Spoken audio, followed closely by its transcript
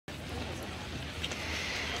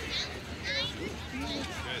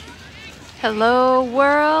Hello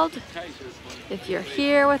world! If you're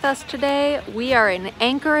here with us today, we are in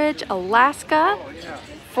Anchorage, Alaska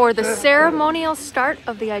for the ceremonial start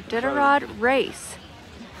of the Iditarod race.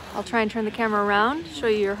 I'll try and turn the camera around, show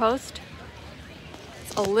you your host.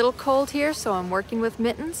 It's a little cold here, so I'm working with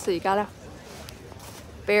mittens, so you gotta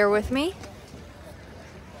bear with me.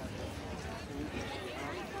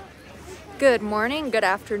 Good morning, good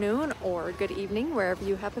afternoon, or good evening, wherever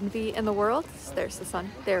you happen to be in the world. There's the sun.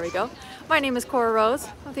 There we go. My name is Cora Rose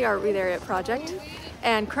of the Art Area Project,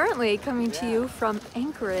 and currently coming to you from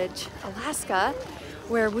Anchorage, Alaska,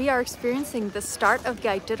 where we are experiencing the start of the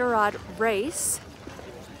Iditarod race.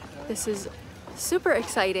 This is super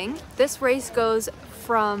exciting. This race goes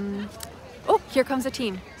from... Oh, here comes a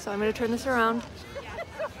team. So I'm going to turn this around.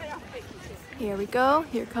 Here we go.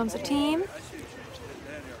 Here comes a team.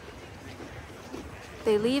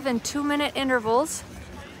 They leave in 2-minute intervals.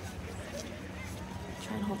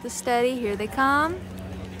 Try and hold this steady. Here they come.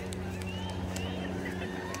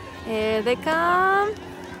 Here they come.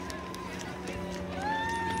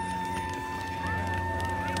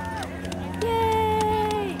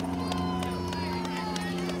 Yay!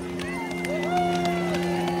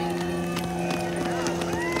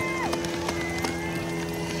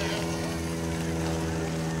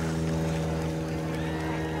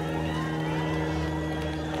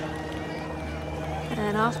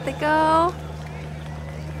 And off they go.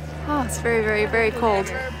 Oh, it's very, very, very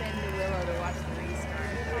cold.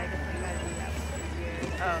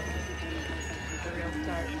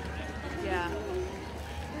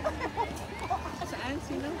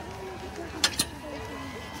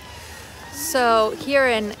 So here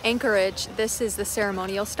in Anchorage, this is the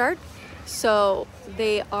ceremonial start. So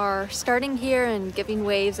they are starting here and giving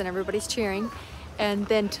waves and everybody's cheering. And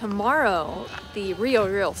then tomorrow, the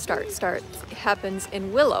real start happens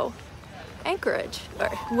in Willow, Anchorage, or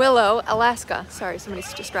Willow, Alaska. Sorry,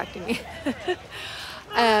 somebody's distracting me.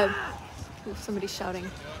 Somebody's shouting,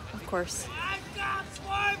 of course.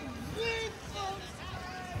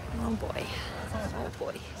 Oh boy, oh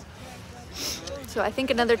boy. So I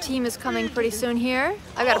think another team is coming pretty soon here.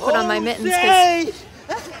 I've got to put on my mittens because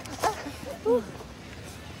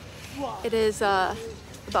it is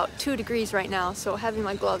about 2 degrees right now, so having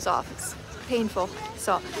my gloves off is painful.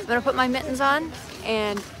 So I'm gonna put my mittens on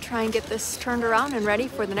and try and get this turned around and ready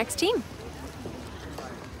for the next team.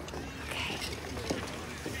 Okay.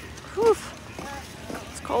 Whew.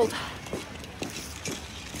 It's cold.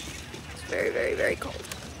 It's very, very, very cold.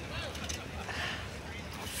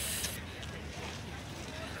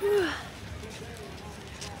 Whew.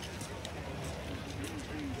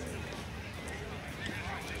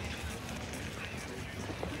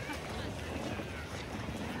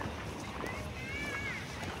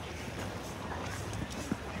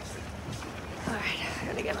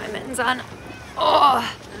 Get my mittens on.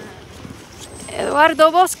 Oh,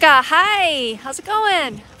 Eduardo Bosca, hi, how's it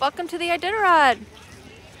going? Welcome to the Iditarod.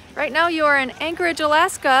 Right now you are in Anchorage,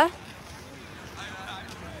 Alaska.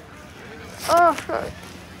 Oh,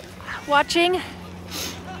 watching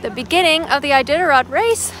the beginning of the Iditarod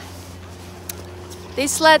race.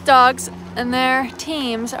 These sled dogs and their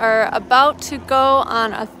teams are about to go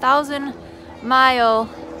on a 1,000-mile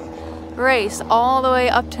race all the way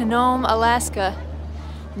up to Nome, Alaska.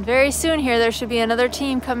 And very soon here, there should be another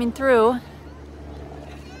team coming through.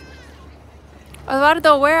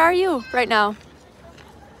 Eduardo, where are you right now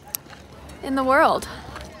in the world?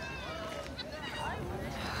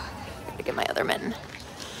 Gotta get my other mitten.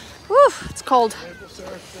 Woo, it's cold.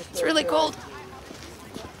 It's really cold.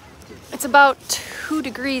 It's about 2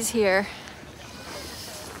 degrees here.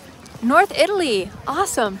 North Italy,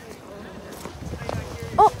 awesome.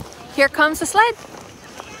 Oh, here comes the sled.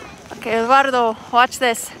 Okay, Eduardo, watch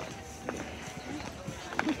this.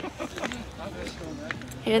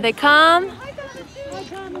 Here they come.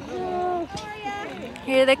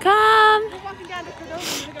 Here they come.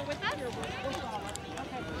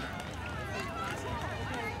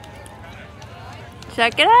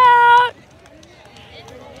 Check it out.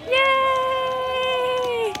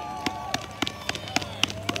 Yay!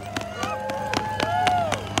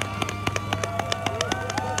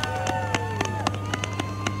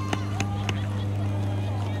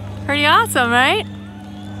 Pretty awesome, right?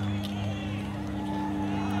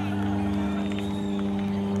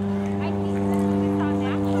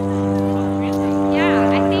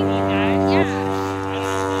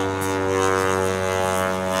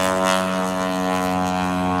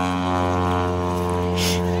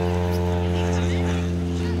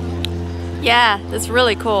 Yeah, that's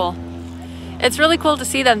really cool. It's really cool to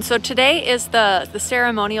see them. So today is the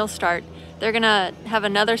ceremonial start. They're gonna have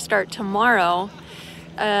another start tomorrow.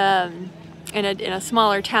 in a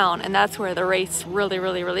smaller town, and that's where the race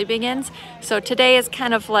really begins. So today is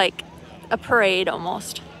kind of like a parade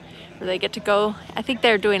almost, where they get to go. I think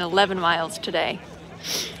they're doing 11 miles today.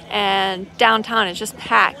 And downtown is just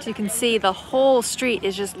packed. You can see the whole street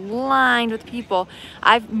is just lined with people.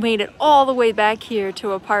 I've made it all the way back here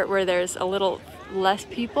to a part where there's a little less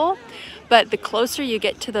people, but the closer you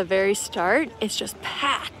get to the very start, it's just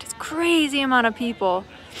packed. It's a crazy amount of people.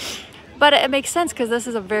 But it makes sense because this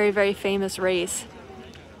is a very famous race.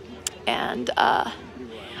 And I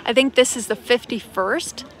think this is the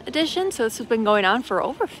 51st edition, so this has been going on for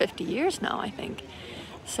over 50 years now, I think.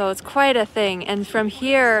 So it's quite a thing. And from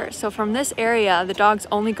here, so from this area, the dogs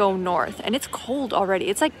only go north, and it's cold already.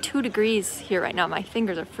 It's like 2 degrees here right now. My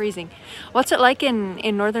fingers are freezing. What's it like in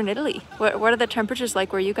northern Italy? What are the temperatures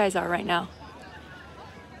like where you guys are right now?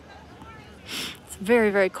 It's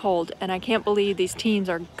very cold, and I can't believe these teams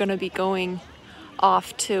are gonna be going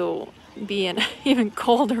off to be in even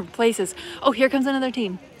colder places. Oh, here comes another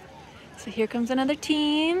team. So here comes another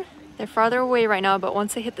team. They're farther away right now, but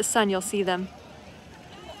once they hit the sun, you'll see them.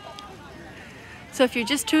 So if you're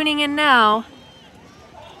just tuning in now,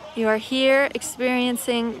 you are here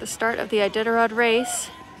experiencing the start of the Iditarod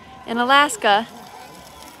race in Alaska.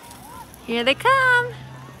 Here they come.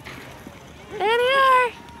 There they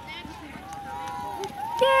are.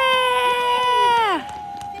 Yeah!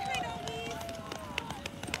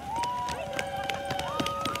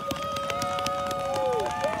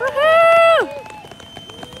 Woohoo!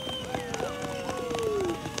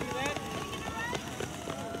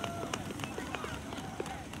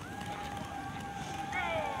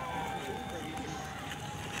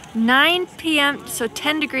 9 p.m. so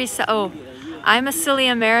 10 degrees. Oh, I'm a silly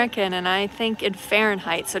American and I think in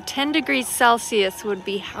Fahrenheit. So 10 degrees Celsius would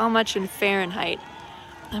be how much in Fahrenheit?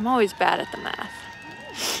 I'm always bad at the math.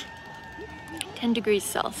 10 degrees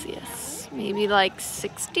Celsius, maybe like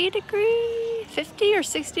 60 degrees, 50 or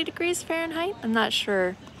 60 degrees Fahrenheit? I'm not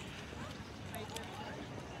sure.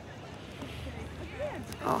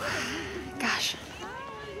 Oh, gosh.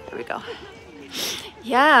 There we go.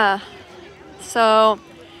 Yeah. So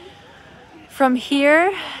from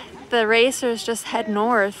here, the racers just head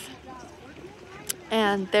north,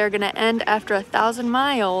 and they're gonna end after 1,000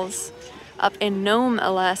 miles up in Nome,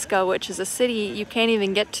 Alaska, which is a city you can't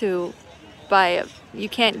even get to you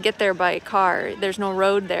can't get there by a car. There's no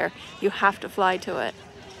road there. You have to fly to it,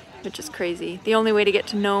 which is crazy. The only way to get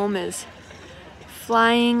to Nome is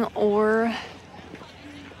flying or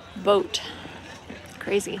boat.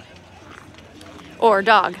 Crazy. Or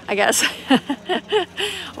dog, I guess.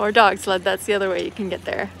 Or dog sled, that's the other way you can get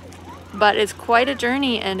there. But it's quite a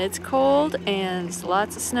journey, and it's cold, and it's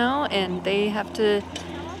lots of snow, and they have to,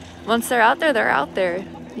 once they're out there, they're out there.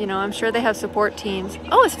 You know, I'm sure they have support teams.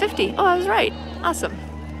 Oh, it's 50. Oh, I was right. Awesome.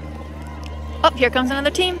 Oh, here comes another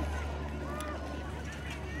team.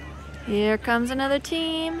 Here comes another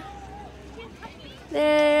team.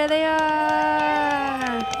 There they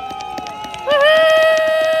are. Woohoo!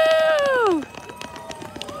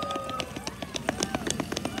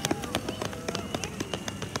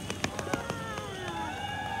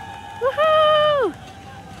 Woohoo!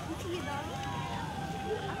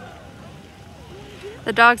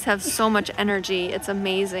 The dogs have so much energy, it's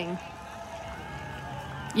amazing.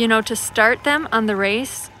 You know, to start them on the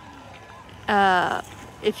race,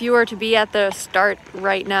 if you were to be at the start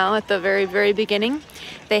right now, at the very beginning,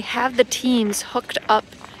 they have the teams hooked up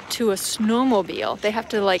to a snowmobile. They have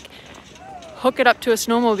to like hook it up to a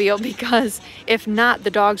snowmobile, because if not,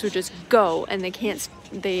 the dogs would just go, and they can't,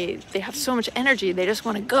 they have so much energy, they just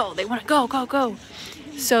want to go. They want to go.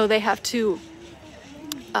 So they have to,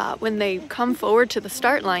 when they come forward to the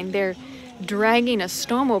start line, they're dragging a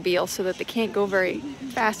snowmobile so that they can't go very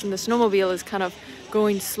fast, and the snowmobile is kind of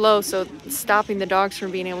going slow, so stopping the dogs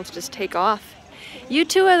from being able to just take off. You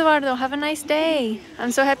too, Eduardo, have a nice day.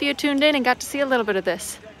 I'm so happy you tuned in and got to see a little bit of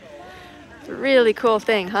this. It's a really cool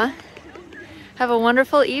thing, huh? Have a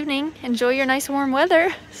wonderful evening. Enjoy your nice warm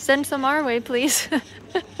weather. Send some our way, please.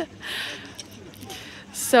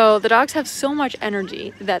 So the dogs have so much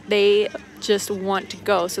energy that they just want to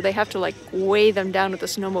go, so they have to like weigh them down with the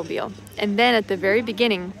snowmobile. And then at the very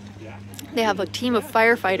beginning, they have a team of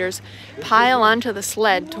firefighters pile onto the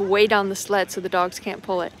sled to weigh down the sled so the dogs can't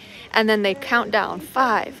pull it. And then they count down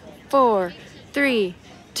 5, 4, 3,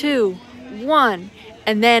 2, 1.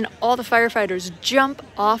 And then all the firefighters jump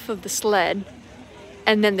off of the sled,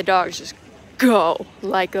 and then the dogs just go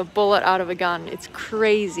like a bullet out of a gun. It's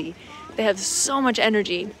crazy. They have so much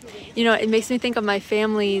energy. You know, it makes me think of my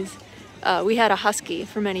family's, we had a husky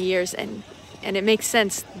for many years, and and it makes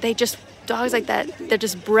sense. Dogs like that, they're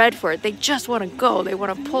just bred for it. They just want to go. They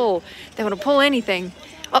want to pull. They want to pull anything.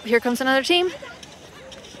 Oh, here comes another team.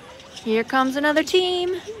 Here comes another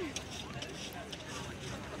team.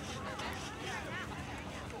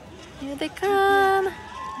 Here they come.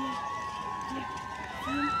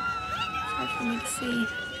 Hard for me to see.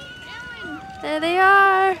 There they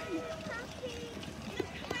are.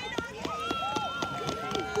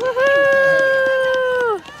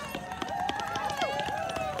 Woohoo!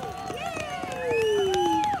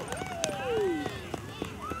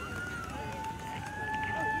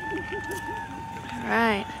 All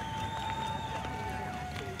right.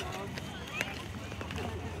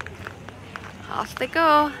 Off they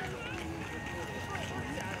go.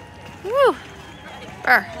 Woo!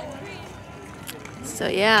 Burr. So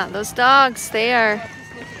yeah, those dogs,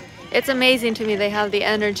 it's amazing to me they have the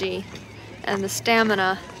energy and the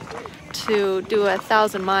stamina to do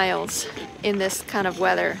 1,000 miles in this kind of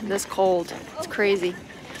weather, this cold. It's crazy.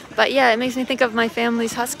 But yeah, it makes me think of my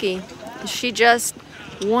family's husky. She just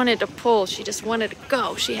wanted to pull. She just wanted to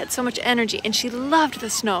go. She had so much energy and she loved the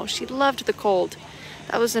snow. She loved the cold.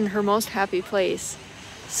 That was in her most happy place.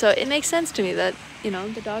 So it makes sense to me that, you know,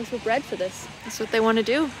 the dogs were bred for this. That's what they want to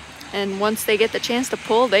do. And once they get the chance to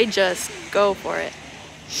pull, they just go for it.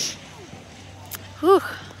 Whew.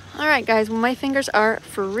 All right, guys, well, my fingers are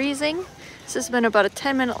freezing. This has been about a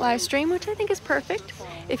 10-minute live stream, which I think is perfect.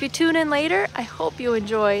 If you tune in later, I hope you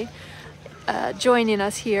enjoy joining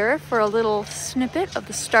us here for a little snippet of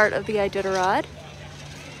the start of the Iditarod.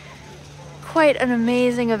 Quite an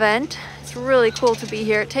amazing event. It's really cool to be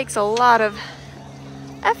here. It takes a lot of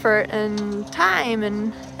effort and time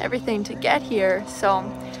and everything to get here.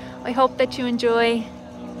 So I hope that you enjoy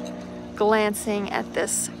glancing at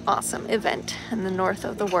this awesome event in the north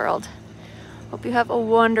of the world. Hope you have a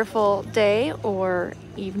wonderful day or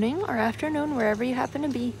evening or afternoon, wherever you happen to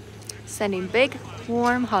be. Sending big,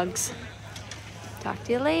 warm hugs. Talk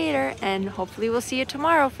to you later, and hopefully we'll see you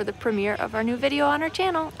tomorrow for the premiere of our new video on our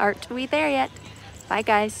channel. Aren't we there yet? Bye,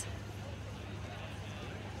 guys.